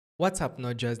What's up,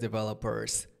 Notjust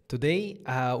developers? Today,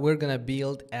 we're gonna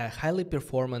build a highly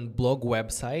performant blog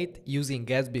website using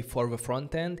Gatsby for the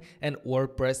frontend and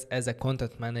WordPress as a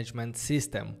content management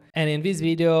system. And in this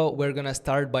video, we're gonna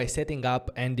start by setting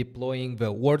up and deploying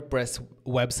the WordPress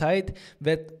website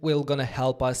that will gonna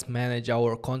help us manage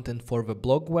our content for the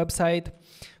blog website.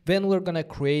 Then we're gonna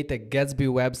create a Gatsby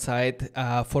website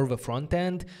for the front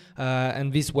end,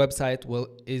 and this website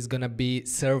is gonna be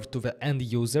served to the end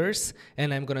users.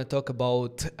 And I'm gonna talk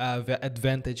about the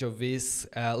advantage of this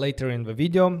later in the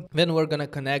video. Then we're gonna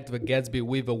connect the Gatsby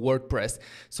with the WordPress.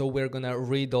 So we're gonna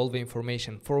read all the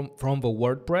information from the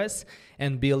WordPress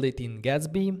and build it in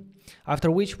Gatsby.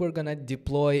 After which we're gonna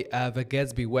deploy the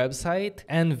Gatsby website,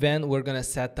 and then we're gonna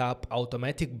set up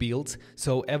automatic builds.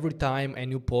 So every time a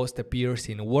new post appears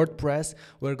in WordPress,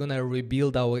 we're gonna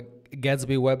rebuild our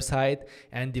Gatsby website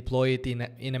and deploy it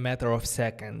in a matter of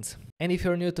seconds. And if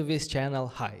you're new to this channel,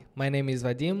 hi, my name is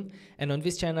Vadim, and on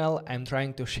this channel I'm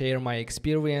trying to share my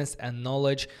experience and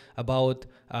knowledge about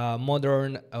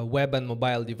modern web and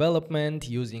mobile development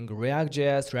using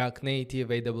React.js, React Native,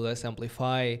 AWS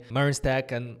Amplify,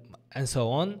 JAMstack, and so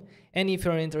on. And if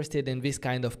you're interested in this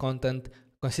kind of content,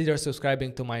 consider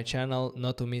subscribing to my channel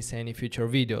not to miss any future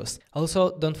videos.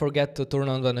 Also, don't forget to turn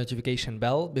on the notification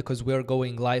bell because we're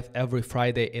going live every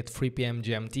Friday at 3 p.m.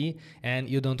 GMT and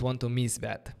you don't want to miss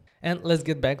that. And let's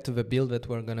get back to the build that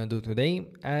we're gonna do today.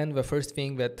 And the first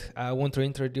thing that I want to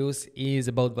introduce is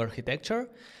about the architecture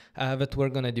that we're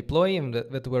gonna deploy and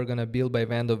that we're gonna build by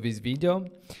the end of this video.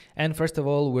 And first of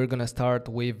all, we're gonna start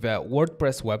with the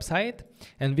WordPress website.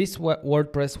 And this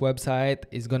WordPress website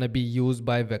is gonna be used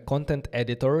by the content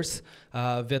editors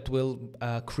that will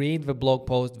create the blog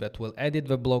post, that will edit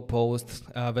the blog post,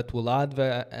 that will add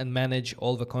and manage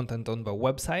all the content on the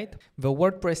website. The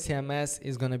WordPress CMS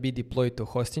is gonna be deployed to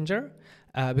Hostinger,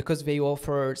 because they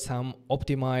offer some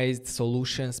optimized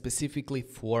solutions specifically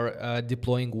for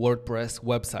deploying WordPress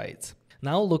websites.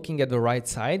 Now looking at the right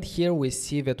side, here we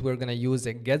see that we're gonna use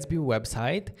a Gatsby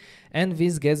website, and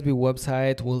this Gatsby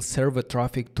website will serve the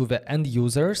traffic to the end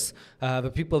users,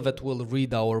 the people that will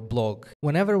read our blog.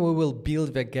 Whenever we will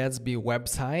build the Gatsby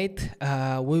website,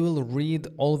 we will read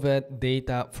all the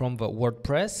data from the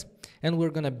WordPress, and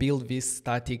we're gonna build this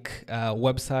static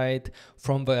website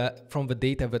from the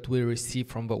data that we receive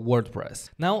from the WordPress.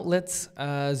 Now let's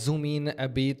zoom in a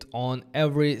bit on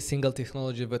every single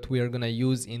technology that we are gonna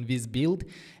use in this build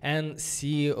and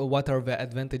see what are the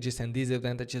advantages and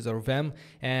disadvantages of them,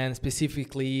 and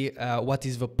specifically what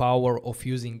is the power of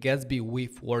using Gatsby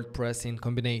with WordPress in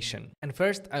combination. And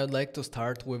first, I would like to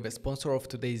start with the sponsor of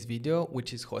today's video,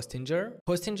 which is Hostinger.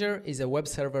 Hostinger is a web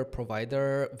server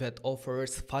provider that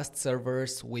offers fast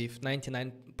servers with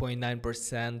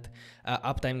 99.9%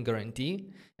 uptime guarantee,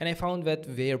 and I found that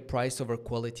their price over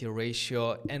quality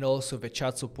ratio and also the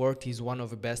chat support is one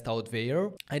of the best out there.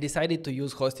 I decided to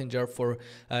use Hostinger for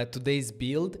today's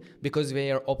build because they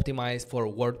are optimized for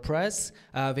WordPress.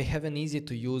 They have an easy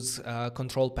to use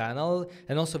control panel,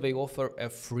 and also they offer a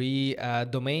free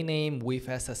domain name with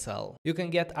SSL. You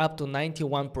can get up to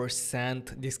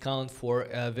 91% discount for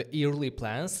the yearly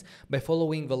plans by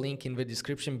following the link in the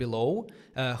description below,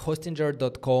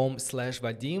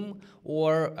 hostinger.com/Vadim,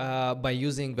 or by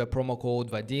using the promo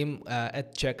code Vadim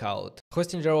at checkout.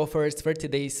 Hostinger offers 30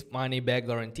 days money back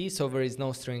guarantee, so there is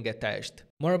no string attached.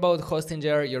 More about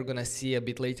Hostinger you're gonna see a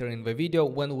bit later in the video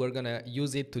when we're gonna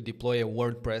use it to deploy a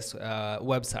WordPress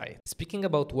website. Speaking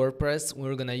about WordPress,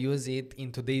 we're gonna use it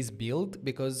in today's build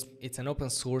because it's an open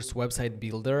source website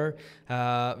builder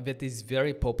that is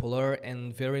very popular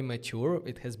and very mature.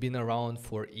 It has been around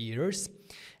for years.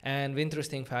 And the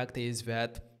interesting fact is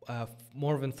that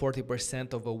more than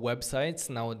 40% of the websites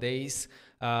nowadays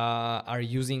are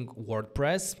using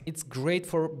WordPress. It's great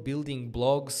for building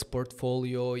blogs,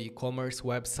 portfolio, e-commerce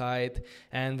website,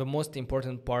 and the most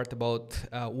important part about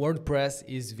WordPress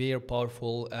is their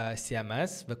powerful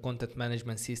CMS, the content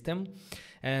management system.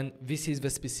 And this is the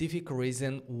specific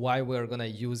reason why we're gonna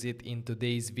use it in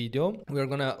today's video. We're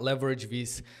gonna leverage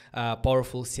this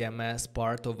powerful CMS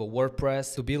part of a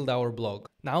WordPress to build our blog.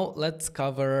 Now let's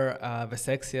cover the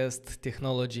sexiest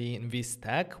technology in this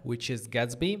stack, which is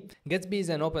Gatsby. Gatsby is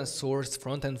an open source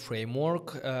front-end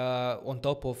framework on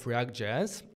top of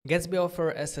React.js. Gatsby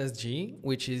offers SSG,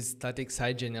 which is static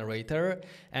site generator,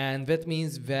 and that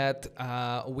means that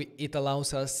it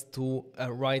allows us to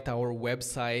write our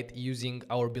website using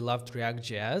our beloved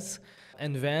React.js.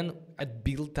 And then at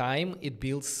build time, it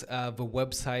builds the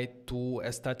website to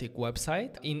a static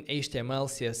website in HTML,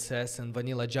 CSS, and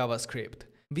vanilla JavaScript.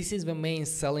 This is the main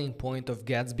selling point of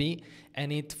Gatsby,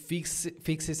 and it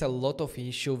fixes a lot of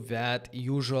issues that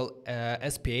usual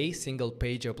SPA, single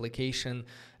page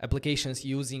applications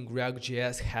using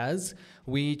React.js has,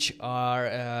 which are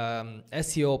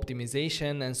SEO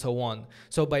optimization and so on.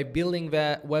 So by building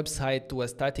the website to a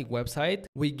static website,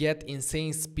 we get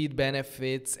insane speed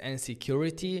benefits and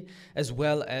security, as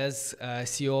well as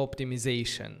SEO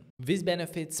optimization. These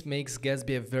benefits makes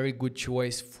Gatsby a very good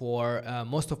choice for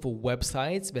most of the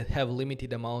websites that have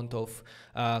limited amount of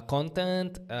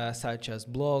content, such as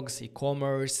blogs,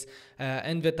 e-commerce,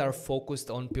 and that are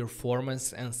focused on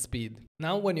performance and speed.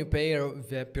 Now, when you pair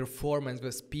the performance,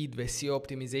 the speed, the SEO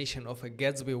optimization of a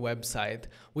Gatsby website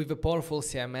with the powerful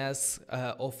CMS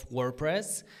of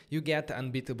WordPress, you get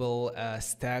unbeatable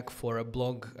stack for a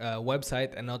blog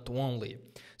website, and not only.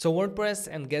 So WordPress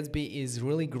and Gatsby is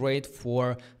really great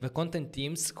for the content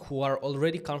teams who are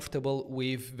already comfortable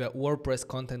with the WordPress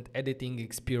content editing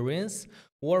experience,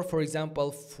 or for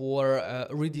example for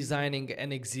redesigning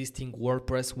an existing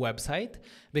WordPress website,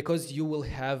 because you will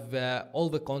have all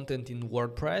the content in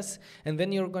WordPress, and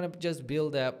then you're gonna just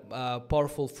build a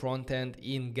powerful front end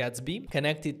in Gatsby,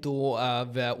 connect it to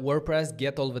the WordPress,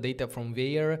 get all the data from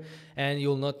there, and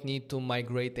you'll not need to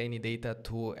migrate any data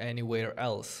to anywhere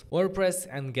else. WordPress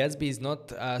and Gatsby is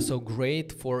not so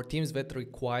great for teams that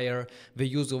require the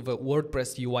use of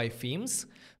WordPress UI themes,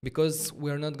 because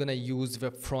we're not going to use the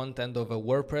front end of a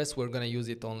WordPress, we're going to use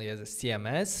it only as a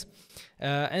CMS,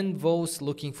 and those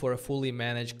looking for a fully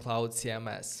managed cloud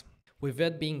CMS. With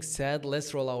that being said,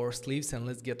 let's roll our sleeves and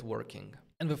let's get working.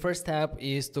 And the first step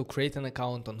is to create an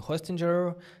account on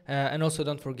Hostinger, and also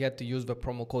don't forget to use the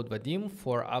promo code Vadim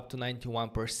for up to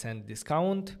 91%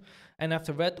 discount. And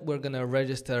after that, we're going to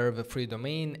register the free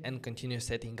domain and continue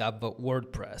setting up the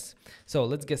WordPress. So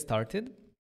let's get started.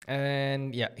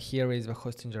 And yeah, here is the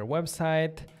Hostinger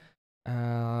website.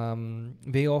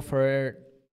 They offer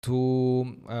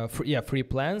free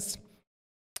plans.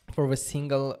 For the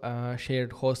single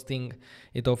shared hosting,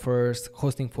 it offers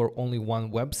hosting for only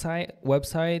one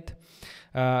website.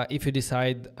 If you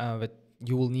decide that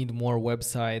you will need more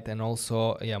website and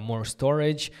also more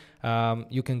storage,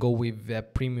 you can go with the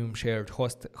premium shared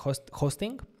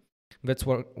hosting. That's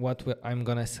what I'm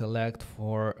gonna select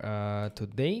for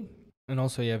today. And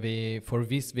also, for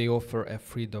this, they offer a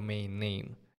free domain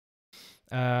name.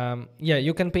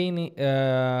 You can pay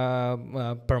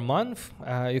per month.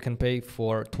 You can pay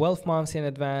for 12 months in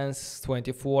advance,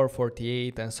 24,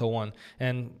 48, and so on.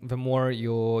 And the more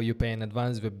you pay in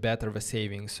advance, the better the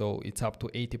savings. So it's up to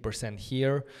 80%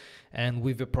 here. And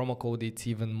with the promo code, it's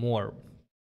even more.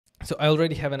 So I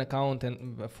already have an account,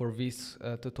 and for this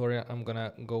tutorial, I'm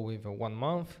gonna go with 1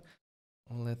 month.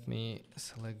 Let me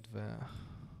select the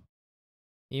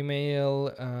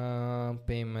email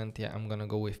payment. I'm gonna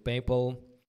go with PayPal.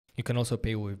 You can also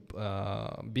pay with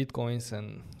Bitcoins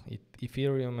and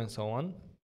Ethereum and so on.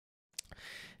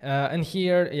 And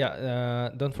here,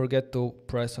 don't forget to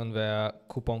press on the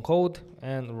coupon code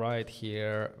and write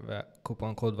here the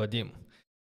coupon code Vadim.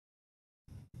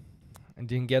 And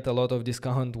you can get a lot of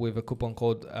discount with a coupon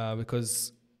code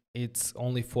because it's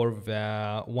only for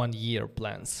the 1 year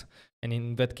plans. And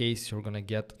in that case, you're gonna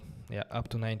get up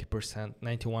to 90%,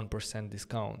 91%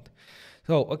 discount.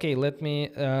 So, okay, let me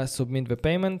submit the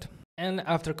payment. And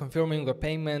after confirming the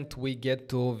payment, we get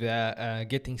to the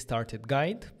getting started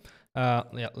guide.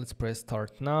 Let's press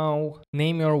start now.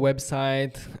 Name your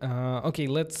website.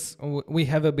 We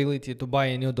have ability to buy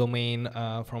a new domain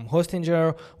from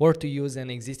Hostinger, or to use an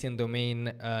existing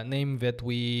domain name that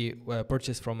we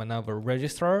purchased from another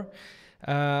registrar.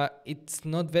 It's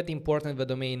not that important, the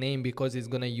domain name, because it's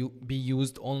going to be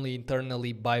used only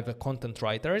internally by the content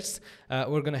writers.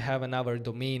 We're going to have another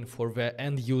domain for the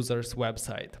end user's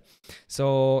website.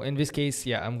 So in this case,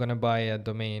 I'm going to buy a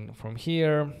domain from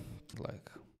here.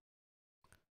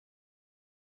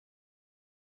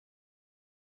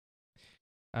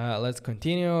 Let's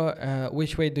continue.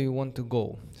 Which way do you want to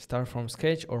go? Start from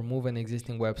scratch or move an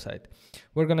existing website?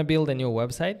 We're going to build a new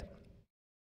website.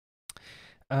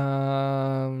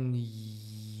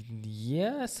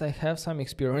 Yes, I have some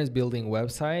experience building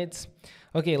websites.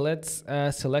 Okay, let's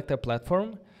select a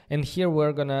platform, and here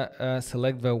we're gonna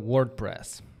select the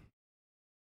WordPress.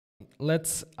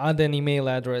 Let's add an email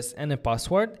address and a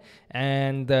password,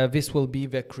 and this will be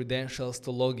the credentials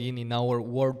to log in our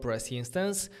WordPress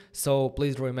instance. So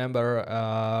please remember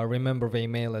the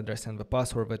email address and the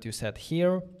password that you set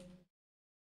here.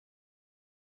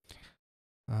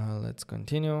 Let's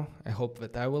continue. I hope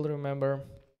that I will remember.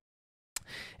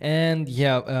 And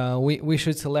we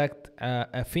should select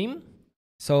a theme.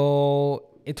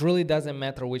 So it really doesn't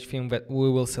matter which theme that we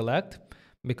will select,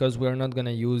 because we're not going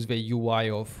to use the UI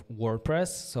of WordPress.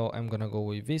 So I'm going to go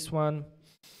with this one.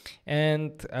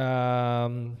 And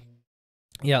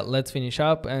yeah, let's finish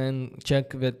up and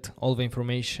check that all the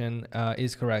information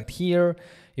is correct here.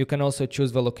 You can also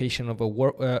choose the location of a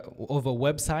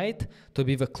website to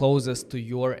be the closest to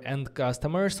your end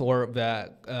customers or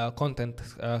the content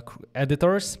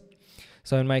editors.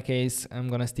 So in my case, I'm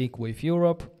gonna stick with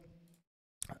Europe.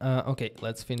 Okay,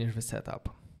 let's finish the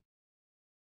setup.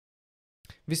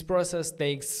 This process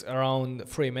takes around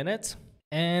 3 minutes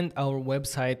and our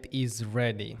website is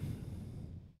ready.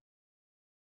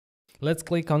 Let's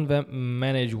click on the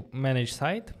manage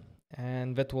site,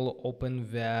 and that will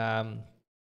open the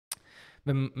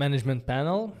management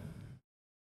panel.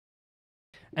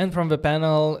 And from the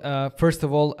panel, first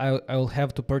of all, I will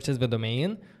have to purchase the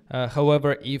domain.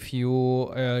 However, if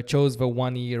you chose the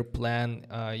 1-year plan,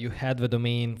 you had the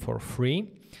domain for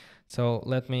free. So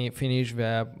let me finish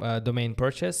the domain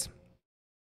purchase.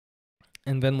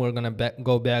 And then we're gonna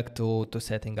go back to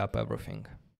setting up everything.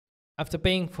 After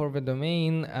paying for the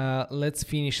domain, let's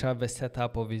finish up the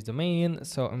setup of this domain.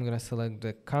 So I'm gonna select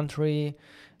the country.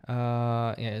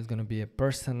 Yeah, it's gonna be a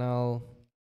personal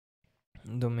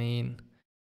domain.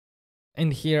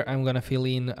 And here I'm gonna fill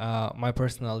in my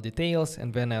personal details,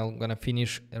 and then I'm gonna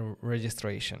finish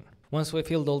registration. Once we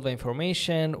filled all the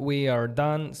information, we are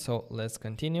done. So let's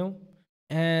continue.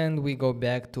 And we go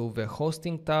back to the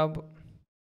hosting tab.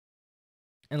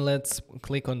 And let's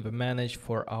click on the manage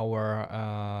for our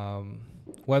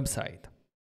website.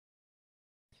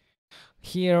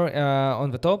 Here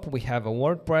on the top, we have a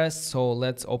WordPress. So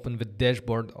let's open the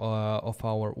dashboard of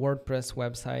our WordPress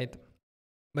website.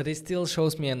 But it still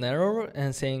shows me an error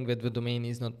and saying that the domain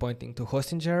is not pointing to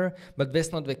Hostinger, but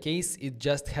that's not the case. It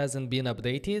just hasn't been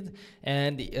updated,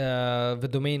 and the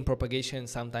domain propagation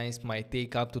sometimes might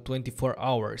take up to 24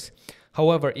 hours.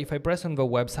 However, if I press on the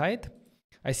website,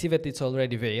 I see that it's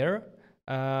already there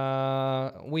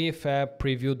with a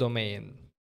preview domain.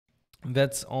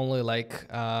 That's only like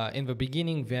in the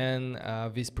beginning, then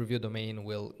this preview domain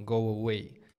will go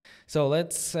away. So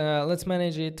let's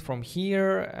manage it from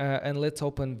here, and let's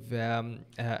open the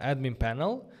admin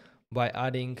panel by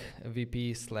adding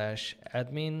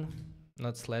vp/admin,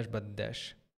 not slash but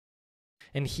dash.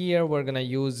 And here we're gonna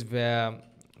use the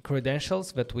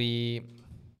credentials that we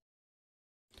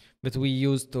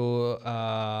use to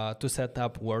set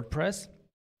up WordPress.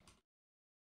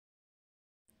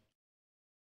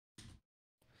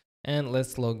 And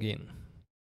let's log in.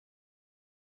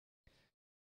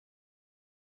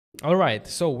 All right,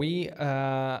 so we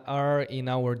are in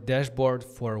our dashboard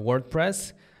for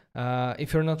WordPress.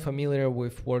 If you're not familiar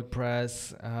with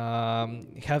WordPress,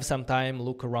 have some time,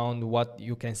 look around what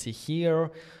you can see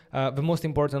here. The most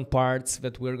important parts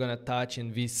that we're gonna touch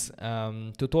in this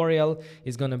tutorial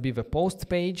is gonna be the post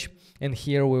page. And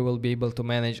here we will be able to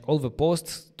manage all the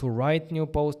posts, to write new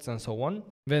posts and so on.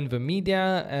 Then the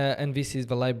media, and this is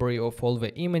the library of all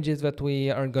the images that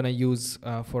we are gonna use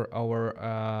for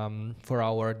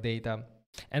our data.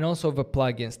 And also the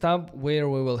plugins tab, where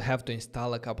we will have to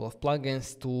install a couple of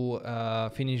plugins to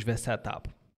finish the setup.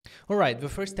 All right, the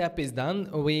first step is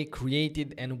done. We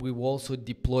created and we've also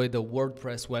deployed the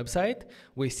WordPress website.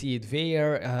 We see it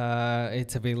there.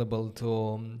 It's available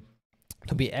to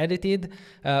be edited.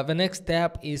 The next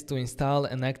step is to install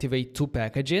and activate 2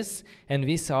 packages, and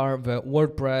these are the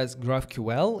WordPress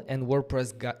GraphQL and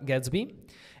WordPress Gatsby.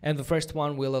 And the first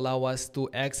one will allow us to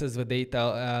access the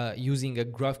data using a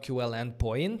GraphQL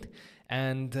endpoint.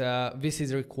 And this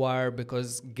is required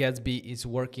because Gatsby is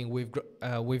working with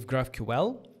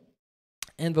GraphQL.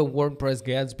 And the WordPress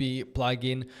Gatsby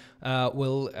plugin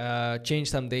will change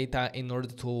some data in order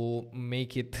to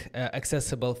make it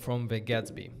accessible from the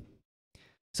Gatsby.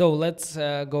 So let's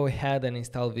go ahead and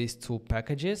install these 2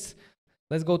 packages.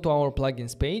 Let's go to our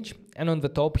plugins page, and on the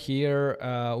top here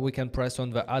we can press on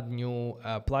the add new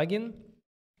plugin,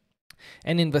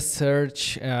 and in the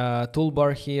search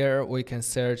toolbar here we can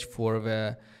search for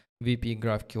the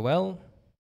WPGraphql,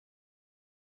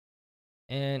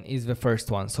 and is the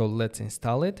first one, so let's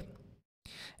install it.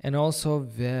 And also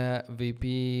the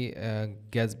WP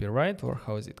Gatsby, right? Or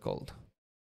how is it called?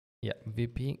 Yeah,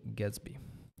 WP Gatsby.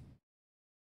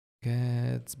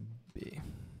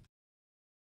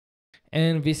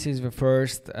 And this is the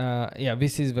first,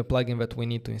 this is the plugin that we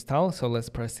need to install. So let's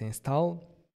press install.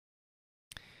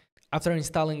 After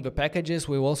installing the packages,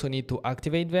 we also need to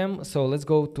activate them. So let's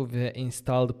go to the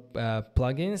installed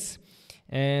plugins.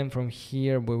 And from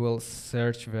here, we will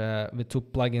search the 2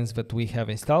 plugins that we have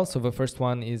installed. So the first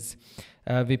one is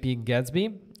WP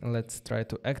Gatsby. Let's try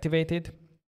to activate it.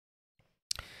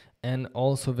 and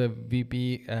also the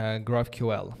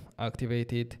WPGraphql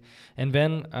activated, and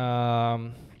then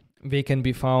they can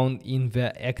be found in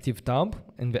the active tab,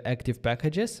 in the active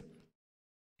packages,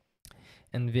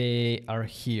 and they are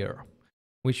here,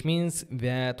 which means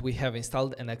that we have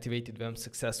installed and activated them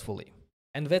successfully.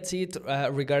 And that's it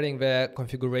regarding the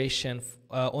configuration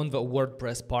on the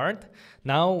WordPress part.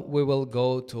 Now we will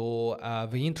go to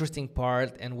the interesting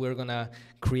part, and we're gonna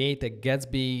create a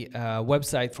Gatsby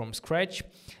website from scratch,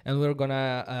 and we're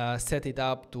gonna set it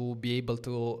up to be able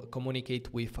to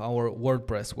communicate with our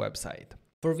WordPress website.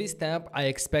 For this step, I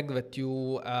expect that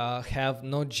you have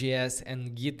Node.js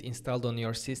and Git installed on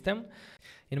your system.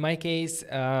 In my case,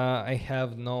 I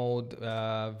have Node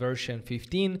version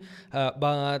 15,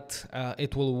 but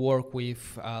it will work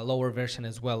with lower version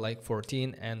as well, like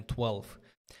 14 and 12.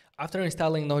 After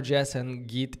installing Node.js and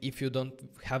Git, if you don't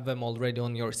have them already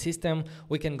on your system,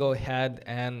 we can go ahead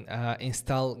and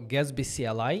install Gatsby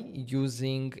CLI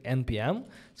using npm.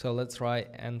 So let's try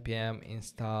npm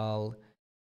install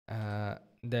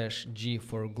 -g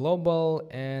for global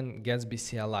and Gatsby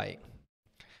CLI.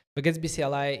 The Gatsby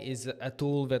CLI is a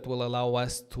tool that will allow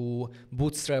us to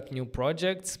bootstrap new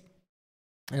projects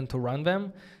and to run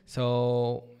them.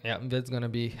 So yeah, that's gonna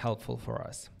be helpful for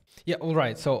us. Yeah, all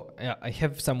right. So yeah, I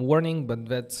have some warning, but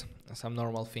that's some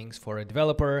normal things for a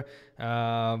developer.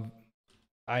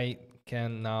 I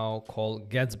can now call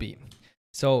Gatsby.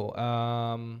 So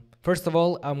first of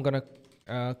all, I'm gonna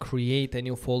create a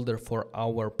new folder for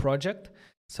our project.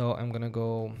 So I'm gonna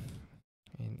go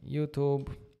in YouTube.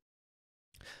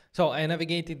 So I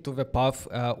navigated to the path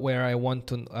where I want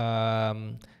to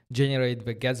generate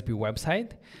the Gatsby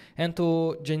website. And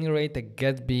to generate a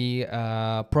Gatsby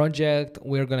project,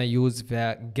 we're gonna use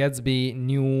the Gatsby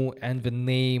new and the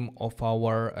name of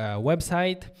our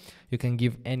website. You can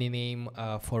give any name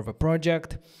for the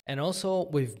project. And also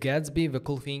with Gatsby, the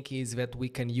cool thing is that we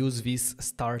can use these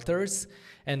starters.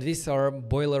 And these are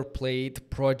boilerplate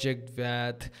projects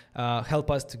that help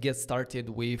us to get started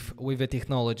with the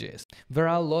technologies. There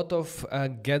are a lot of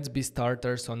Gatsby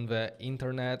starters on the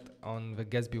internet, on the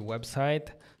Gatsby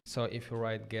website. So if you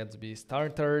write Gatsby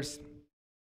starters,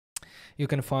 you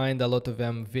can find a lot of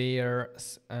them there.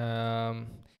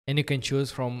 And you can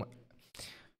choose from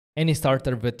any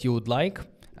starter that you would like.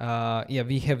 Yeah,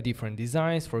 we have different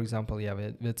designs. For example,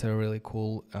 yeah, that's a really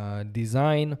cool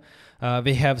design.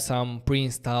 We have some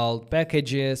pre-installed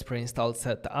packages, pre-installed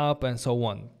setup, and so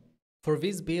on. For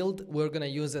this build, we're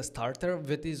gonna use a starter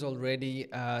that is already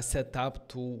set up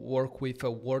to work with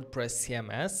a WordPress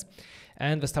CMS.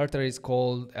 And the starter is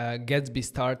called Gatsby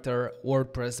Starter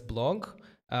WordPress blog.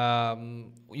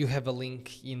 You have a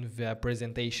link in the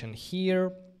presentation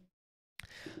here.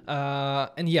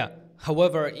 And yeah,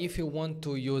 however, if you want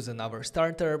to use another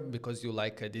starter because you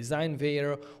like a design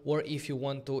there, or if you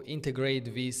want to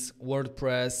integrate this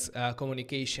WordPress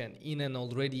communication in an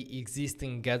already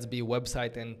existing Gatsby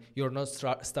website and you're not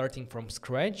starting from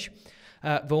scratch,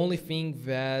 the only thing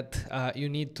that you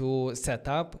need to set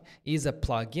up is a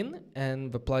plugin,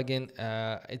 and the plugin,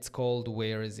 it's called,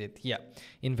 where is it? Yeah,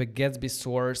 in the Gatsby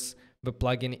source, the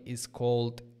plugin is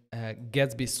called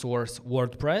Gatsby Source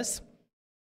WordPress.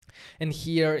 And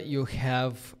here you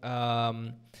have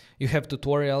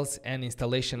tutorials and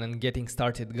installation and getting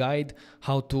started guide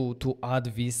how to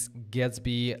add this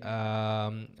Gatsby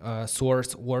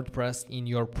source WordPress in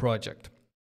your project.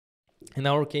 In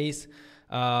our case,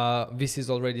 this is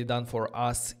already done for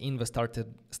us in the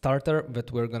starter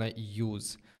that we're gonna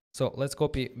use. So let's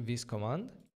copy this command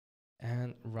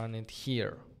and run it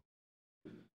here.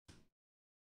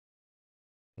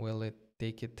 Will it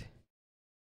take it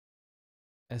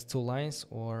as 2 lines,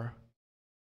 or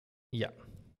yeah,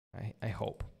 I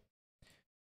hope.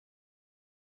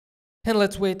 And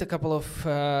let's wait a couple of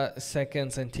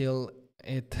seconds until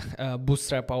it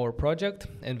bootstrap our project,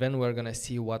 and then we're gonna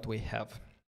see what we have.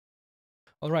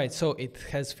 All right, so it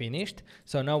has finished.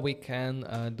 So now we can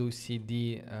do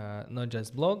cd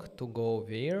notjust blog to go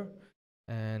there,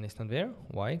 and it's not there.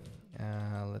 Why?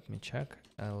 Let me check.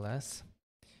 ls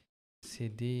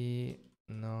cd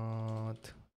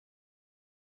not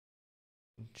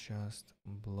just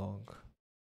blog.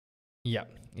 Yeah,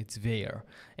 it's there.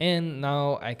 And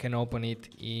now I can open it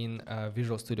in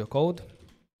Visual Studio Code.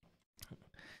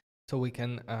 So we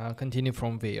can continue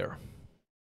from there.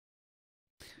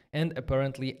 And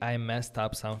apparently I messed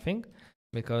up something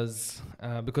because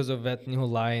of that new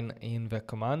line in the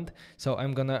command. So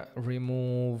I'm gonna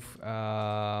remove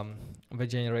the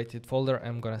generated folder.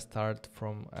 I'm gonna start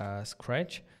from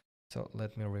scratch. So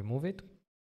let me remove it.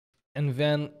 And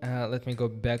then let me go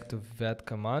back to that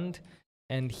command.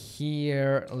 And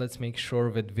here, let's make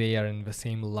sure that they are in the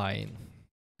same line.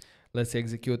 Let's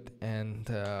execute and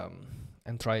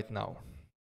try it now.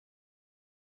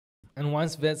 And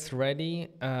once that's ready,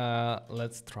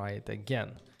 let's try it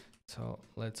again. So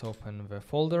let's open the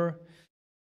folder,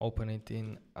 open it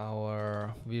in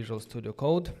our Visual Studio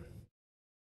Code.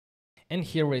 And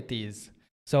here it is.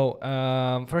 So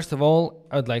first of all,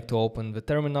 I'd like to open the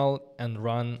terminal and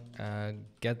run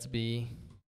Gatsby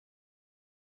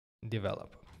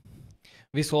develop.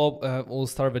 This will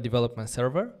start the development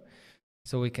server,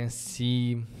 so we can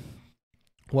see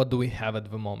what do we have at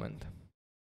the moment.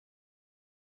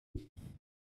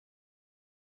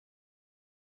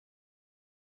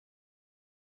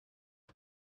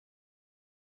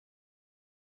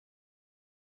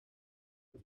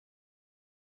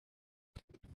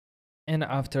 And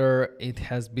after it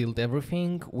has built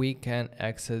everything, we can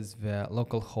access the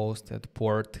localhost at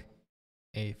port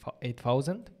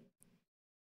 8000.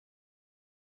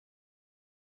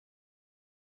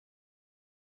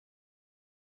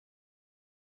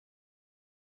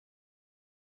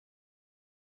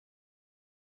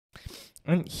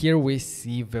 And here we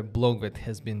see the blog that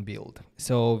has been built.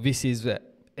 So this is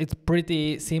it's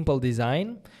pretty simple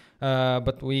design,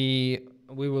 but we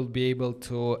will be able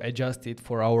to adjust it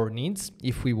for our needs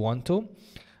if we want to.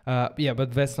 Yeah,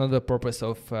 but that's not the purpose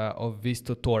of this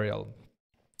tutorial.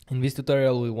 In this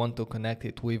tutorial, we want to connect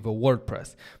it with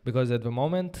WordPress, because at the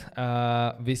moment,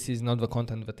 this is not the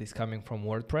content that is coming from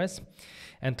WordPress.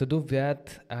 And to do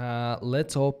that,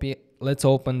 let's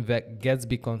open the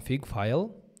Gatsby config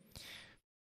file.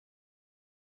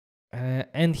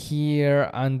 And here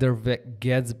under the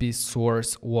Gatsby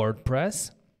source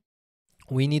WordPress,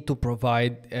 we need to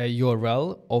provide a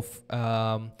URL of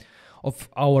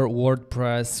our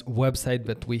WordPress website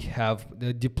that we have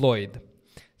deployed.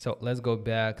 So let's go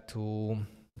back to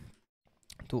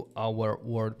our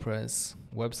WordPress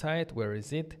website. Where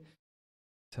is it?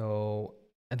 So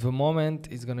at the moment,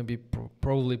 it's going to be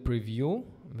probably preview,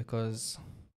 because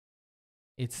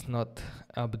it's not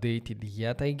updated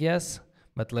yet, I guess.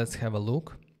 But let's have a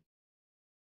look.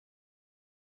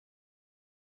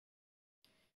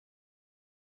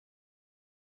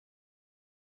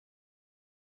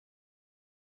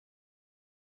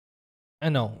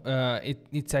 No,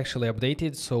 it's actually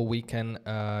updated, so we can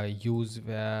use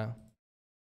the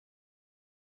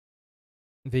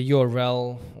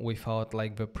URL without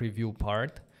like the preview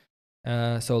part.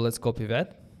 So let's copy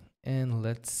that and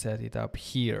let's set it up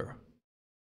here.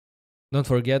 Don't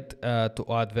forget to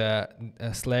add the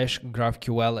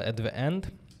 /GraphQL at the end.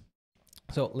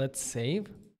 So let's save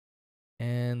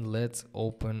and let's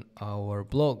open our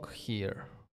blog here.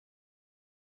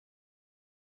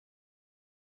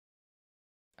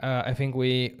 I think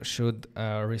we should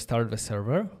restart the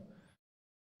server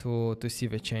to see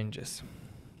the changes.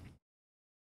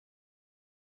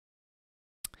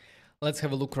 Let's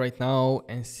have a look right now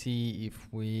and see if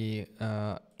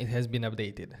it has been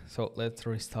updated. So let's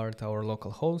restart our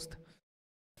local host.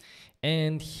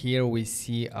 And here we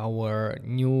see our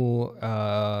new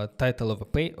title of a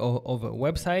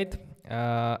website,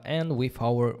 and with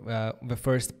our the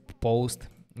first post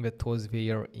that was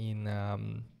there in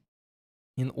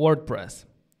WordPress.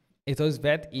 It was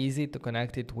that easy to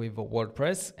connect it with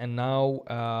WordPress, and now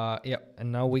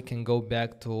and now we can go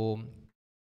back to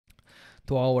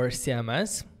our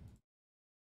CMS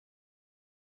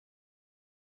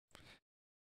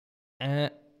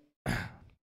and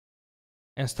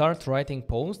start writing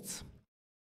posts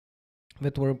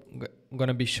that were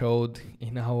gonna be showed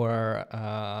in our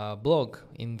blog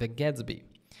in the Gatsby.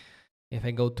 If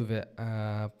I go to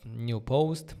the new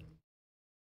post,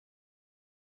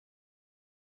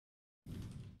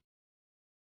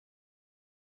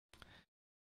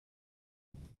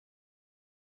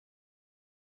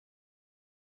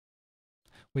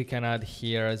 we can add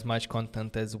here as much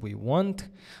content as we want.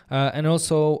 And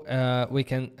also we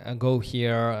can go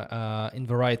here in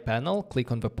the right panel,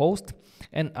 click on the post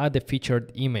and add a featured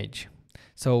image.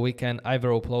 So we can either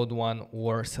upload one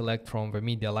or select from the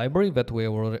media library that we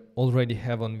already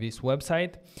have on this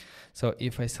website. So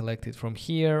if I select it from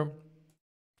here,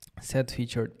 set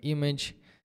featured image,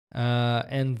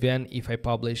 and then if I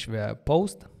publish the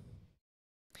post,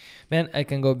 then I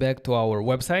can go back to our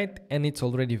website and it's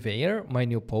already there, my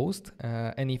new post.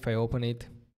 And if I open it,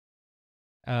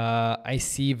 I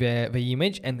see the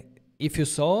image. And if you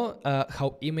saw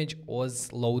how image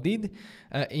was loaded,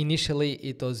 initially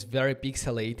it was very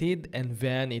pixelated and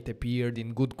then it appeared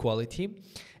in good quality.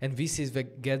 And this is the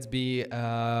Gatsby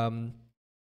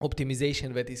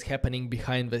optimization that is happening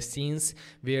behind the scenes.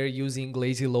 We're using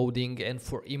lazy loading, and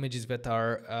for images that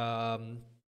are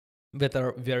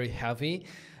very heavy,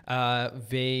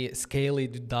 they scale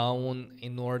it down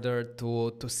in order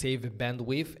to save the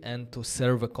bandwidth and to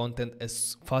serve the content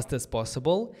as fast as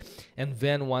possible. And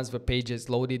then once the page is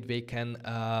loaded, they can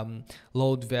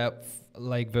load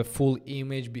the full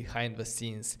image behind the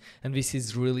scenes, and this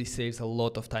is really saves a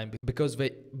lot of time, because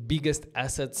the biggest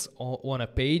assets on a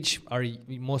page are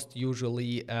most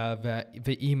usually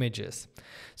the images.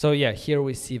 So yeah, here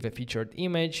we see the featured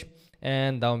image,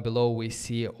 and down below we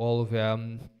see all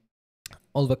the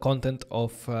content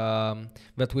of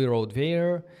that we wrote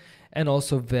there, and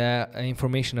also the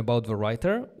information about the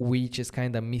writer, which is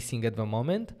kind of missing at the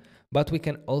moment, but we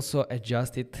can also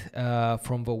adjust it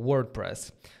from the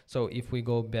WordPress. So if we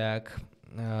go back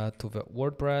to the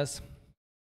WordPress,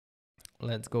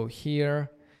 let's go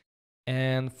here,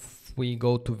 and we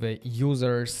go to the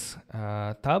users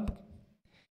tab,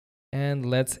 and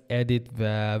let's edit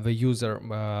the user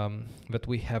that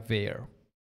we have there.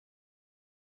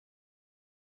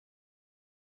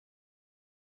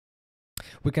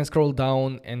 We can scroll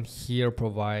down and here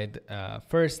provide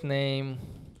first name.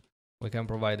 We can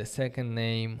provide a second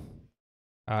name.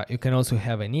 You can also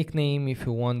have a nickname if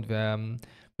you want.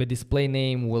 The display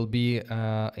name will be,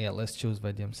 let's choose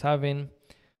Vadim Savin.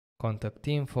 Contact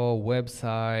info,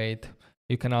 website.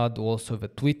 You can add also the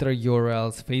Twitter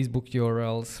URLs, Facebook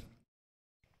URLs,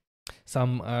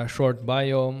 some short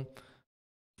bio.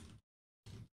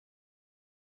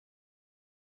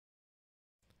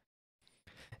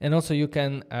 And also you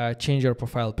can change your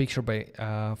profile picture by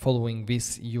following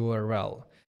this URL.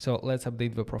 So let's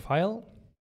update the profile.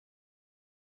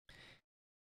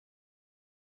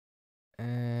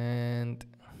 And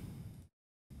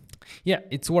yeah,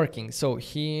 it's working. So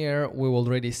here we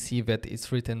already see that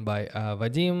it's written by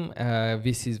Vadim.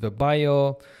 This is the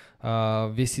bio.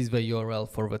 This is the URL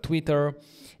for the Twitter.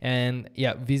 And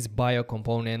yeah, this bio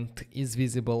component is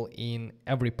visible in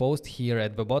every post here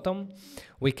at the bottom.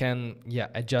 We can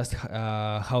adjust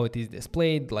how it is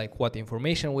displayed, like what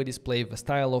information we display, the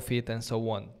style of it, and so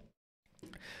on.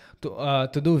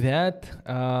 To do that,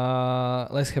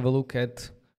 let's have a look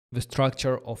at the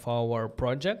structure of our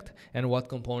project and what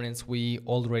components we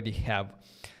already have.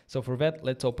 So for that,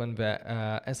 let's open the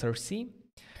SRC.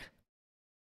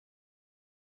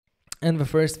 And the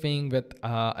first thing that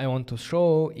I want to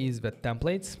show is the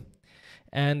templates.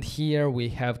 And here we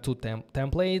have two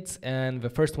templates, and the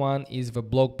first one is the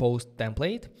blog post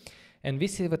template. And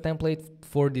this is the template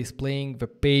for displaying the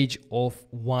page of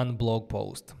one blog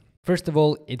post. First of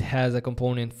all, it has a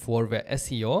component for the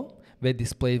SEO that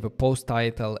displays the post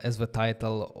title as the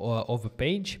title of the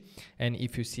page. And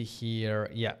if you see here,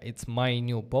 it's my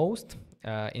new post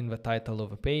in the title of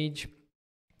the page.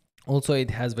 Also,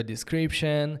 it has the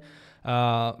description.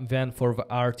 Then for the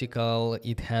article,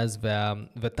 it has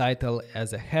the title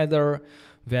as a header.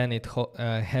 Then it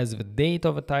has the date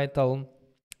of the title.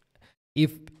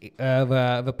 If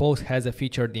the post has a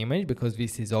featured image, because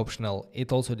this is optional,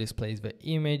 it also displays the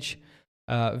image.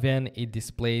 Then it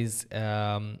displays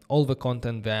all the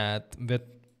content that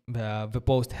the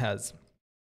post has.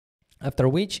 After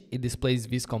which it displays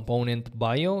this component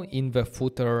bio in the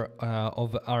footer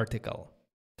of the article.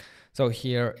 So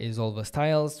here is all the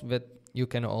styles that you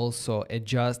can also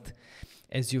adjust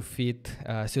as you fit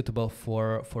suitable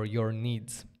for your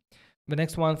needs. The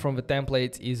next one from the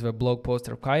templates is the blog post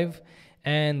archive,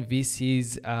 and this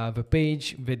is the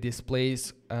page that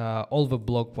displays all the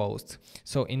blog posts.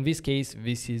 So in this case,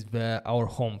 this is our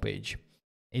home page.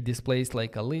 It displays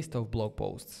like a list of blog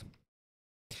posts.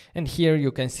 And here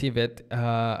you can see that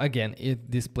again, it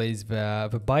displays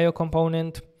the bio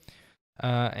component.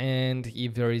 And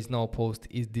if there is no post,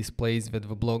 it displays that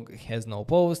the blog has no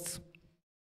posts.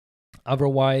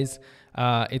 Otherwise,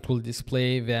 it will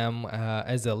display them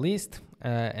as a list,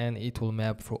 and it will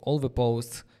map through all the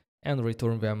posts and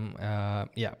return them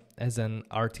as an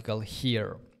article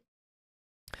here.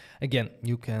 Again,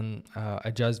 you can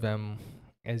adjust them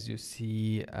as you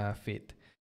see fit.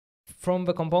 From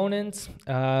the components,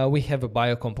 we have a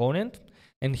bio component,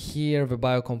 and here the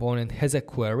bio component has a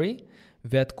query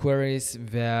that queries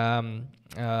the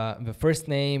first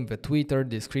name, the Twitter,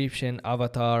 description,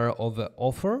 avatar of the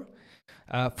author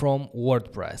from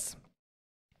WordPress.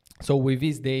 So with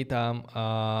this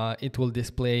data, it will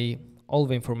display all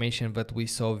the information that we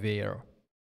saw there.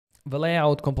 The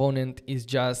layout component is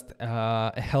just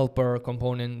a helper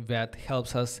component that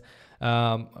helps us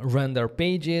render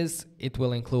pages. It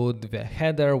will include the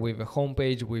header with the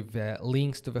homepage, with the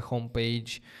links to the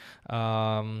homepage,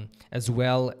 as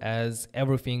well as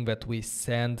everything that we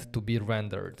send to be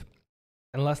rendered.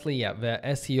 And lastly, the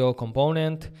SEO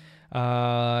component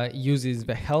uses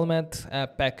the helmet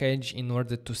package in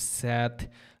order to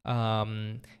set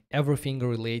everything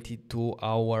related to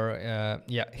our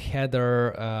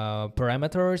header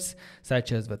parameters,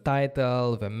 such as the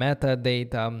title, the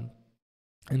metadata,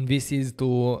 and this is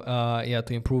to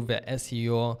improve the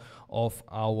SEO of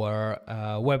our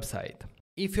website.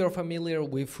 If you're familiar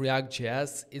with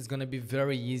React.js, it's going to be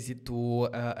very easy to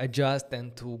adjust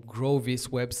and to grow this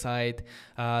website,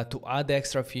 to add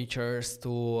extra features,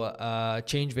 to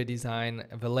change the design,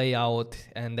 the layout,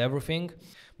 and everything.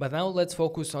 But now let's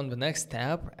focus on the next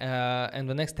step, and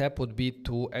the next step would be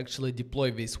to actually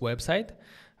deploy this website,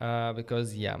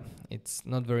 because it's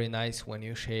not very nice when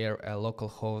you share a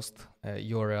localhost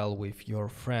URL with your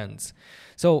friends.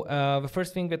 So the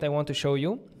first thing that I want to show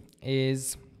you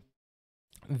is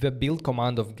the build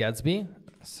command of Gatsby.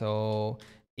 So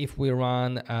if we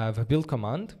run the build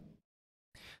command,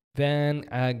 then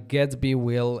Gatsby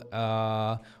will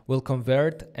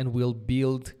convert and will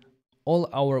build all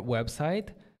our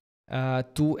website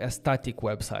to a static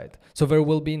website. So there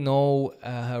will be no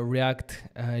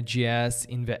React.js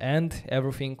in the end.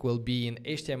 Everything will be in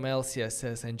HTML,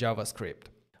 CSS, and JavaScript.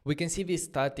 We can see this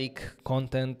static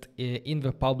content in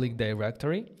the public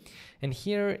directory. And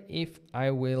here, if I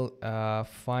will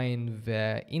find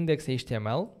the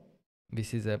index.html,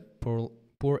 this is a poor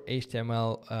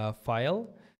HTML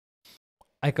file,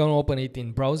 I can open it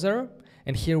in browser.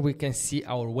 And here we can see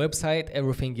our website.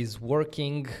 Everything is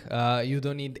working. You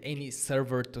don't need any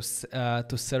server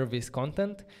to serve this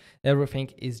content. Everything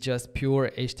is just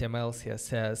pure HTML,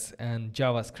 CSS, and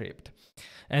JavaScript.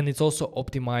 And it's also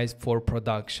optimized for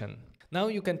production. Now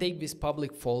you can take this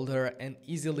public folder and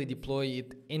easily deploy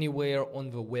it anywhere on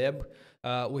the web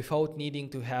without needing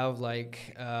to have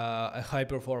like a high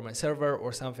performance server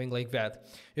or something like that.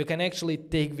 You can actually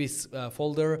take this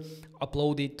folder,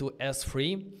 upload it to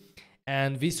S3,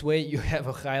 and this way you have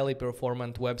a highly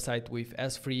performant website with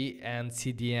S3 and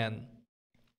CDN.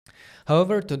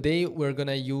 However, today we're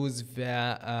gonna use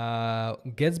the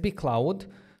Gatsby Cloud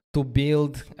to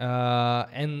build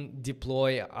and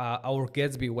deploy our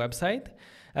Gatsby website,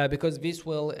 because this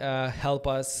will help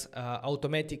us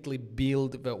automatically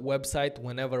build the website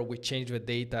whenever we change the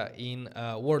data in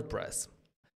WordPress.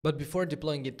 But before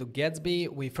deploying it to Gatsby,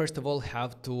 we first of all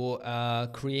have to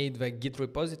create the Git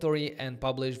repository and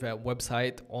publish the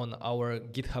website on our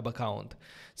GitHub account.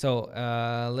 So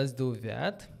let's do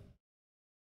that.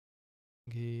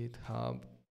 GitHub.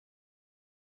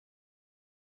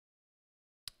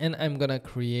 And I'm gonna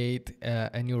create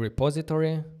a new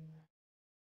repository.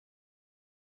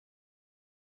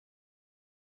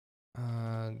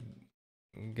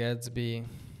 Gatsby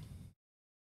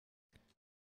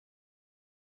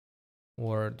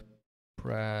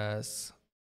WordPress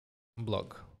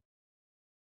blog.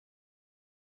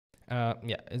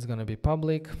 It's gonna be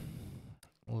public.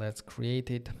 Let's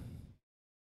create it.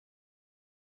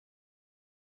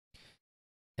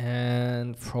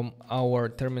 And from our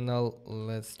terminal,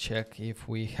 let's check if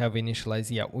we have initialized.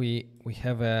 Yeah, we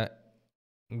have a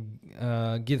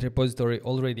Git repository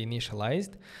already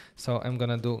initialized. So I'm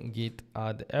gonna do git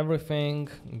add everything,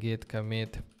 git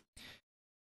commit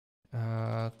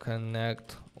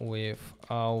connect with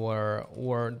our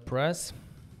WordPress,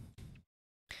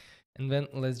 and then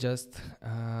let's just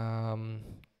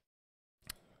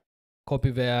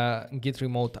copy the git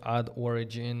remote add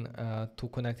origin to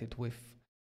connect it with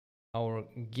our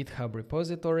GitHub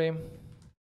repository.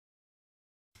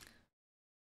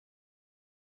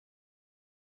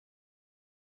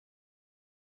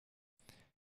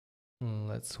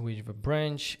 Let's switch the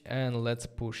branch and let's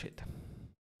push it.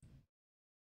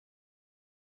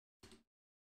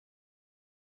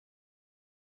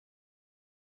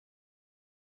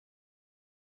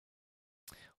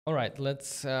 All right,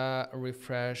 let's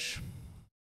refresh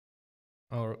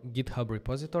our GitHub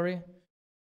repository.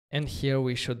 And here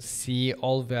we should see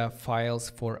all the files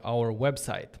for our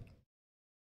website.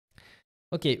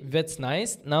 Okay, that's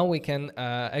nice. Now we can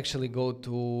actually go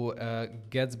to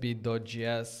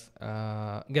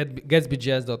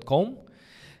gatsbyjs.com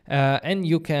and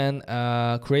you can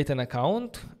create an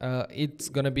account. It's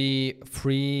gonna be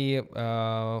free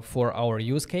for our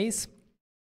use case.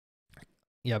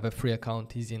 Yeah, the free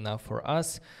account is enough for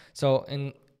us. So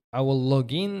I will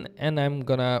log in and I'm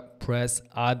gonna press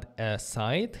add a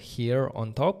site here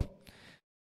on top.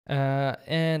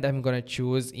 And I'm gonna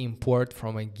choose import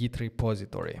from a Git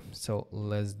repository. So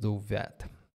let's do that.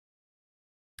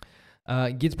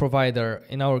 Git provider,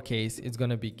 in our case, it's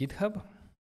gonna be GitHub.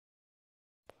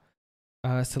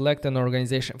 Select an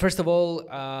organization. First of all,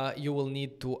 you will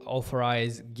need to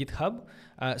authorize GitHub.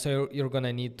 So you're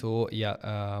gonna need to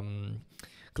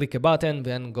click a button,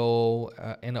 then go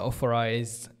and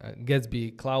authorize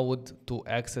Gatsby Cloud to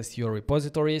access your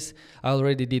repositories. I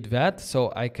already did that,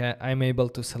 so I'm able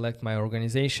to select my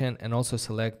organization and also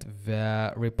select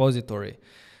the repository.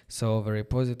 So the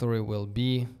repository will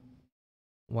be,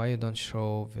 why you don't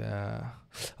show the,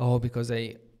 oh, because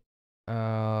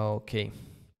okay.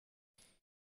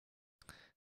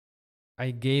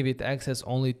 I gave it access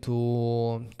only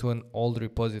to an old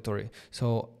repository.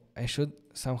 So I should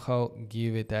somehow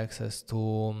give it access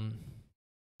to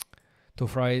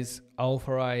authorize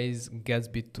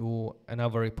Gatsby to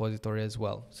another repository as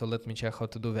well. So let me check how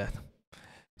to do that.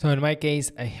 So in my case,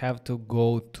 I have to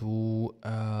go to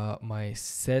my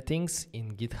settings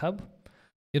in GitHub.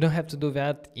 You don't have to do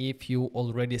that if you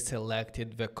already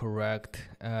selected the correct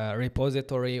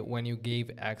repository when you gave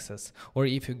access, or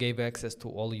if you gave access to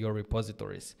all your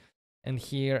repositories. And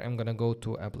here I'm gonna go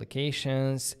to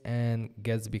Applications and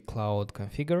Gatsby Cloud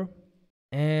Configure.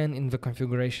 And in the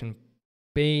configuration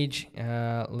page,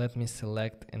 let me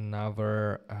select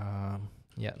another,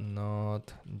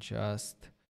 not just,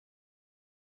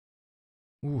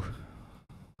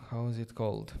 how is it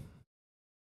called?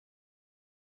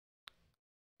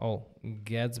 Oh,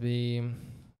 Gatsby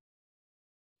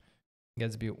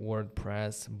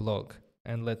WordPress blog,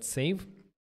 and let's save.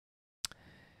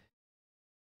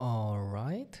 All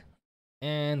right,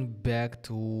 and back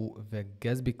to the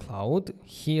Gatsby Cloud.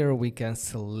 Here we can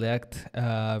select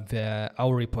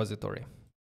our repository.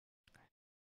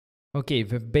 Okay,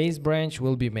 the base branch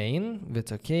will be main.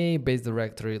 That's okay. Base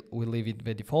directory, we'll leave it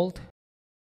the default.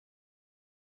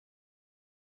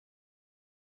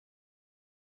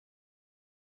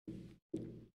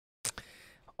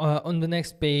 On the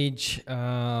next page,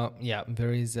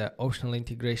 there is an optional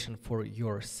integration for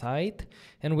your site,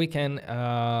 and we can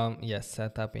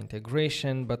set up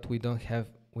integration, but we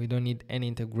don't need any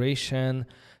integration,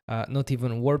 not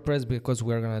even WordPress, because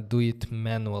we're gonna do it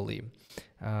manually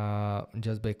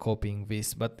just by copying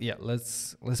this. But yeah,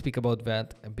 let's speak about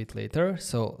that a bit later.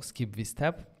 So skip this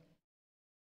step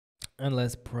and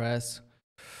let's press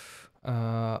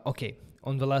okay.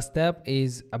 On the last step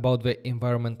is about the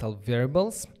environmental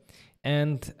variables,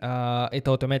 and it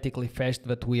automatically fetched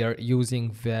that we are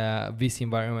using this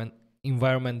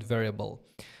environment variable.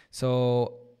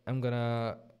 So I'm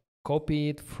gonna copy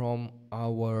it from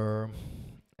our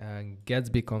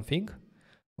Gatsby config.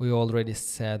 We already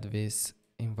set this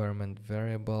environment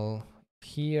variable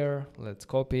here. Let's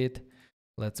copy it.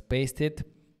 Let's paste it.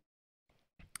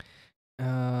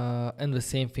 And the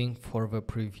same thing for the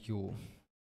preview.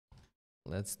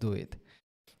 Let's do it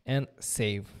and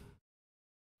save.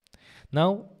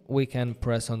 Now we can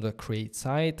press on the create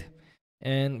site,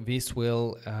 and this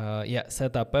will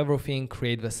set up everything,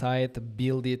 create the site,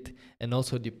 build it, and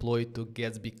also deploy it to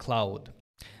Gatsby Cloud.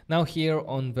 Now here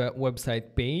on the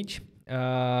website page,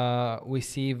 we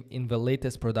see in the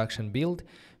latest production build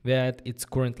that it's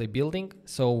currently building,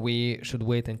 so we should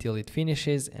wait until it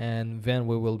finishes, and then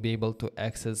we will be able to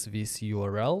access this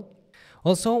URL.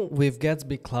 Also, with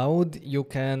Gatsby Cloud, you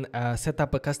can set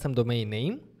up a custom domain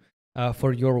name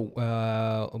for your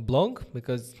blog,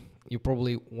 because you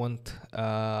probably want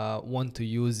to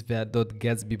use the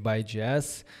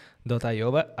 .gatsbyjs.io.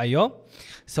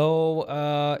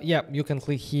 So you can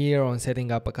click here on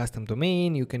setting up a custom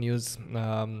domain. You can use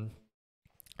a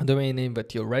domain name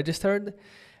that you registered.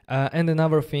 And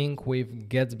another thing with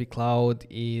Gatsby Cloud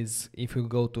is if you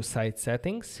go to site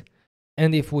settings,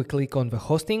 and if we click on the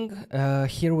hosting,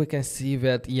 here we can see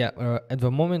that, at the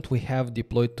moment we have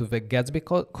deployed to the Gatsby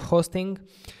hosting,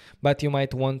 but you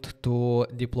might want to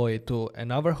deploy it to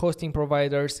another hosting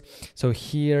providers. So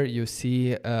here you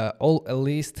see a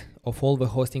list of all the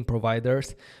hosting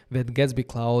providers that Gatsby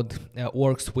Cloud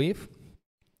works with.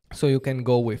 So you can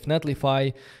go with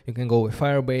Netlify, you can go with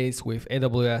Firebase, with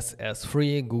AWS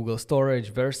S3, Google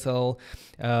Storage, Vercel,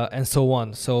 and so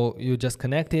on. So you just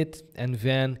connect it, and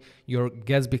then your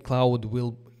Gatsby Cloud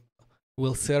will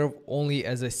serve only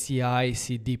as a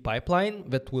CI/CD pipeline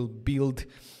that will build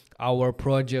our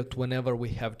project whenever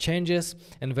we have changes,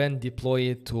 and then deploy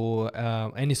it to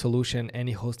any solution,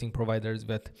 any hosting providers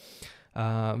that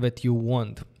you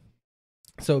want.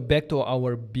 So back to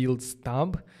our builds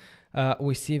tab.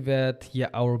 We see that,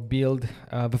 our build,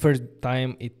 the first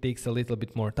time it takes a little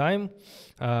bit more time.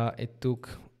 It took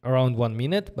around 1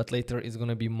 minute, but later it's going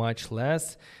to be much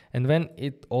less. And then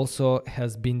it also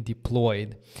has been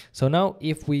deployed. So now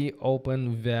if we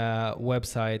open the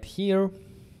website here,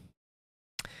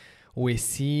 we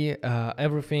see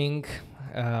everything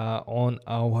on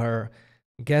our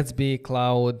Gatsby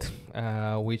Cloud,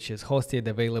 which is hosted,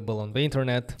 available on the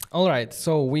internet. All right,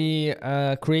 so we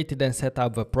created and set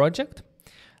up a project.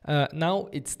 Now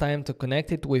it's time to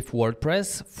connect it with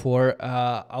WordPress for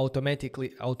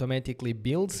automatically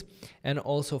builds and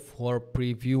also for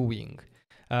previewing.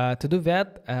 To do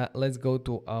that, let's go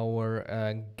to our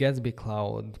Gatsby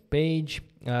Cloud page,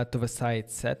 to the site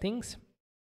settings.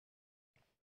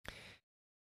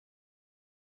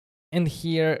 And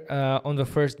here on the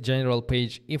first general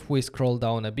page, if we scroll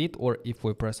down a bit or if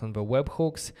we press on the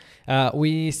webhooks,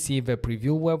 we see the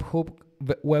preview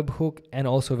webhook and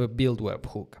also the build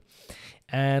webhook.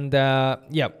 And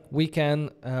yeah, we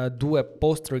can do a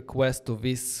post request to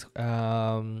this,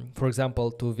 for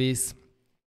example, to this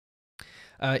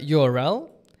URL.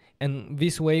 And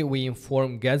this way we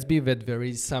inform Gatsby that there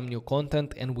is some new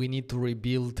content and we need to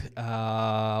rebuild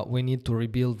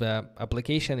the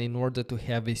application in order to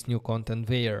have this new content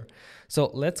there. So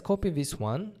let's copy this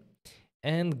one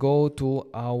and go to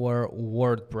our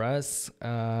WordPress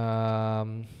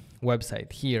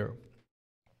website here.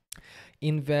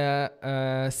 In the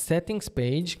settings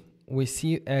page, we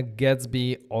see a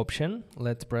Gatsby option.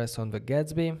 Let's press on the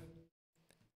Gatsby.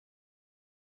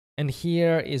 And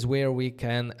here is where we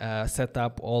can set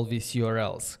up all these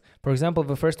URLs. For example,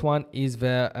 the first one is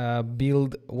the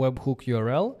build webhook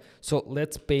URL. So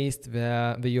let's paste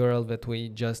the URL that we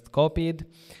just copied.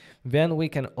 Then we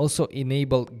can also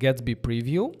enable Gatsby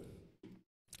preview.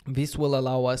 This will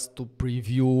allow us to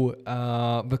preview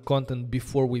the content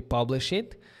before we publish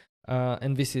it.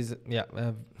 And this is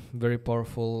a very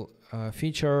powerful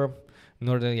feature in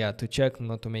order to check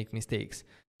not to make mistakes.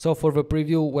 So for the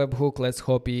preview webhook, let's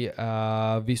copy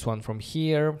this one from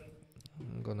here.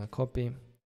 I'm gonna copy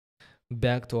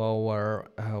back to our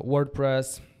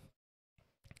WordPress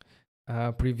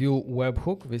preview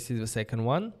webhook. This is the second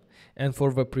one. And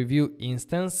for the preview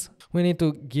instance, we need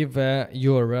to give a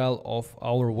URL of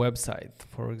our website.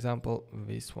 For example,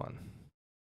 this one.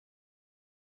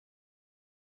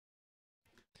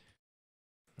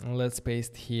 Let's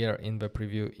paste here in the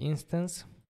preview instance.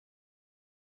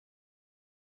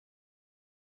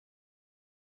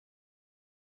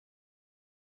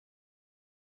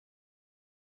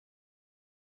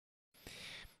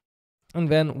 And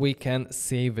then we can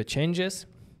save the changes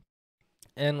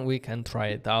and we can try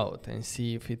it out and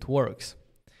see if it works.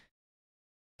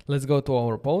 Let's go to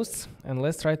our posts and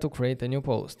let's try to create a new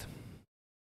post.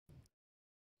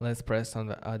 Let's press on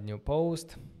the add new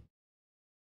post.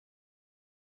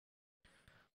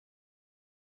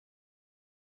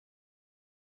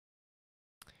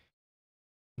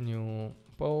 New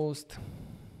post.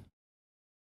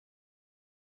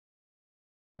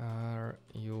 Are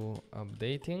you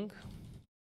updating?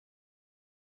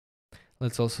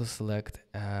 Let's also select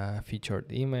a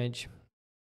featured image.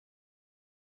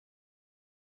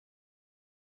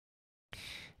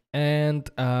 And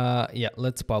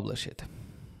let's publish it.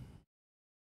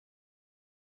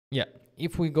 Yeah,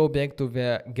 if we go back to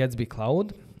the Gatsby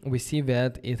Cloud, we see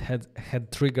that it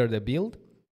had triggered a build.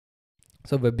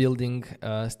 So the building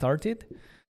started.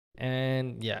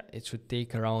 And yeah, it should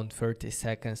take around 30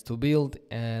 seconds to build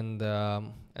and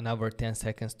another 10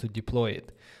 seconds to deploy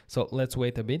it. So let's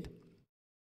wait a bit.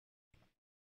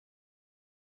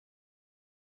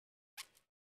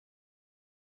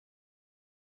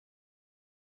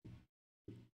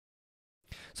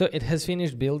 So it has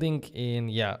finished building in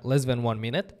less than 1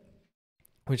 minute,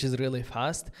 which is really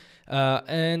fast.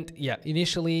 And yeah,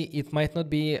 initially it might not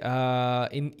be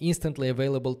instantly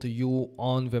available to you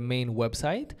on the main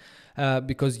website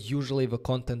because usually the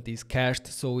content is cached,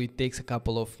 so it takes a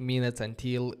couple of minutes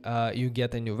until you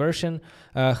get a new version.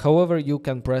 However, you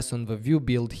can press on the view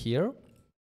build here,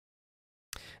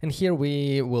 and here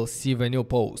we will see the new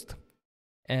post.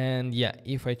 And yeah,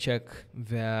 if I check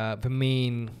the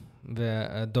domain,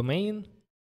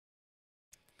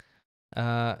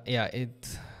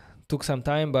 it took some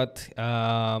time, but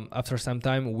after some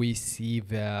time we see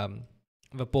the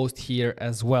post here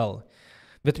as well.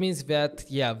 That means that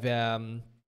the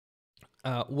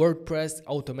WordPress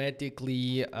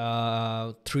automatically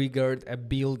triggered a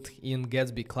build in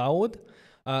Gatsby Cloud.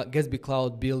 Gatsby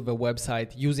Cloud built the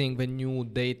website using the new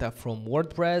data from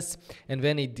WordPress, and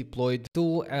then it deployed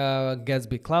to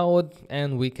Gatsby Cloud,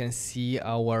 and we can see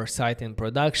our site in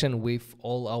production with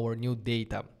all our new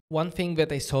data. One thing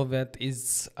that I saw that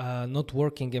is not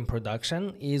working in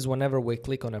production is whenever we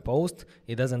click on a post,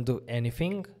 it doesn't do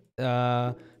anything.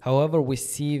 However, we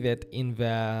see that in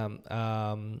the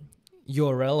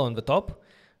URL on the top,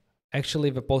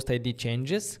 actually the post ID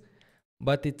changes,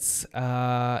 but it's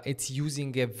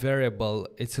using a variable.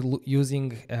 It's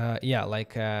using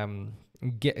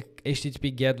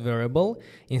HTTP get variable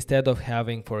instead of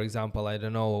having, for example, I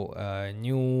don't know,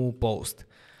 new post.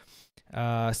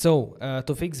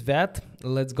 To fix that,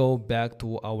 let's go back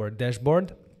to our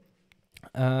dashboard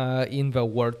in the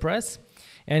WordPress,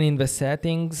 and in the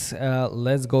settings,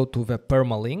 let's go to the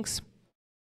permalinks.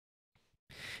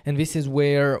 And this is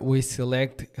where we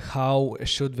select how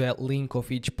should the link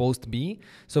of each post be.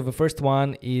 So the first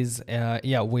one is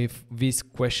with this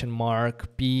question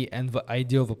mark P and the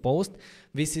ID of a post.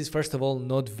 This is first of all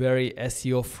not very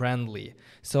SEO friendly.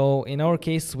 So in our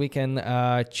case, we can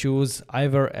choose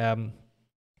either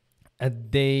a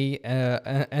day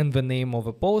and the name of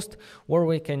a post, or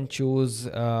we can choose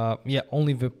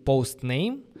only the post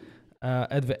name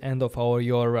at the end of our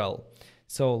URL.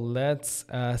 So let's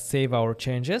save our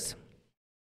changes.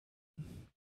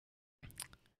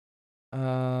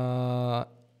 And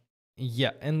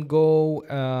go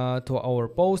to our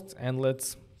post, and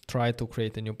let's try to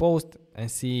create a new post and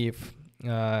see if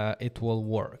it will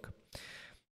work.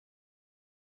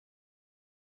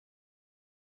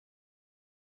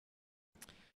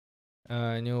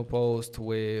 New post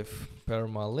with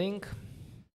permalink.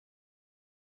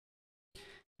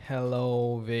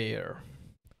 Hello there.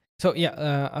 So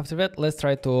after that, let's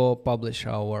try to publish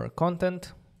our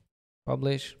content.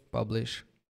 Publish.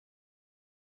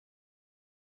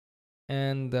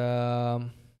 And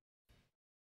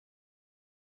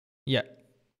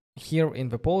here in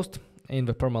the post, in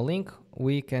the permalink,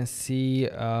 we can see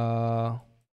the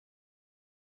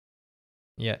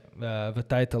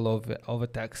title of a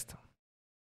text.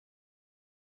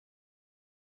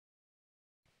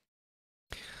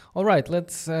 All right,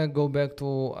 let's go back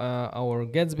to our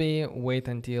Gatsby, wait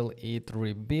until it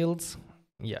rebuilds.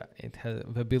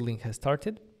 The building has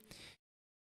started.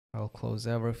 I'll close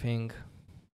everything.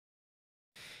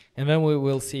 And then we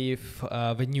will see if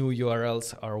the new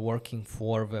URLs are working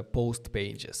for the post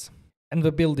pages. And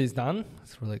the build is done.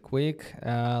 It's really quick.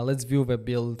 Let's view the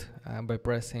build by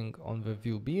pressing on the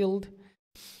view build.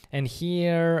 And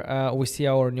here we see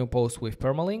our new post with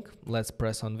permalink. Let's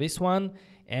press on this one.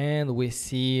 And we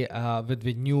see that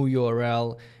the new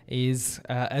URL is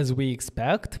as we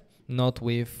expect, not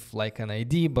with like an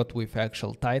ID, but with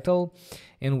actual title.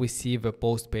 And we see the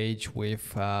post page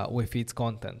with its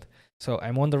content. So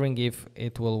I'm wondering if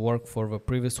it will work for the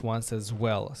previous ones as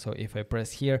well. So if I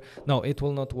press here, no, it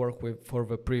will not work for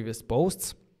the previous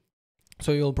posts.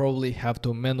 So you'll probably have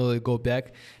to manually go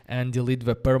back and delete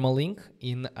the permalink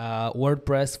in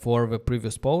WordPress for the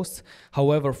previous posts.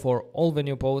 However, for all the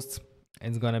new posts,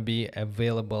 it's gonna be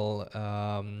available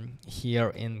here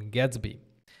in Gatsby.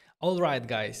 All right,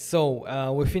 guys,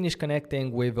 so we finished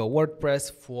connecting with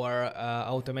WordPress for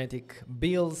automatic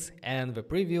builds and the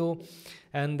preview.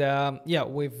 And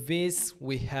with this,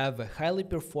 we have a highly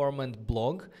performant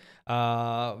blog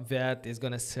that is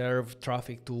going to serve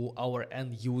traffic to our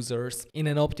end users in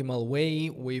an optimal way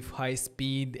with high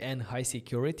speed and high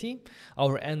security.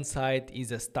 Our end site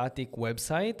is a static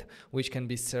website which can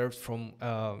be served from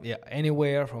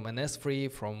anywhere, from an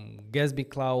S3, from Gatsby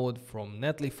Cloud, from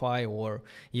Netlify, or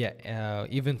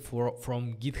even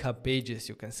from GitHub pages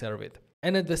you can serve it.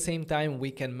 And at the same time,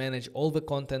 we can manage all the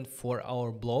content for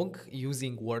our blog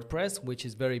using WordPress, which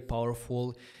is very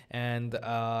powerful, and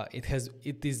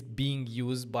it is being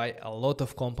used by a lot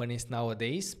of companies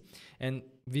nowadays. And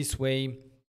this way,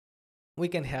 we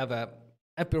can have a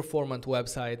performant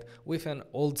website with an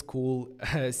old school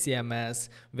CMS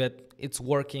that it's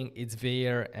working, it's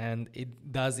there, and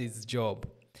it does its job.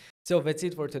 So that's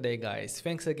it for today, guys.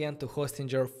 Thanks again to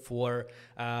Hostinger for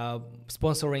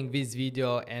sponsoring this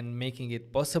video and making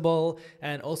it possible.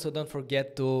 And also don't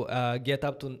forget to get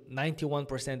up to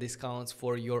 91% discounts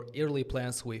for your yearly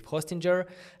plans with Hostinger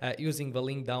using the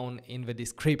link down in the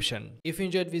description. If you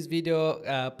enjoyed this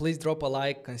video, please drop a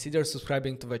like, consider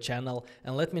subscribing to the channel,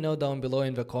 and let me know down below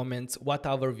in the comments what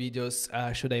other videos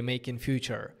should I make in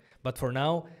future. But for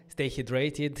now, stay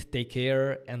hydrated, take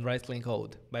care, and write clean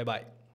code. Bye bye.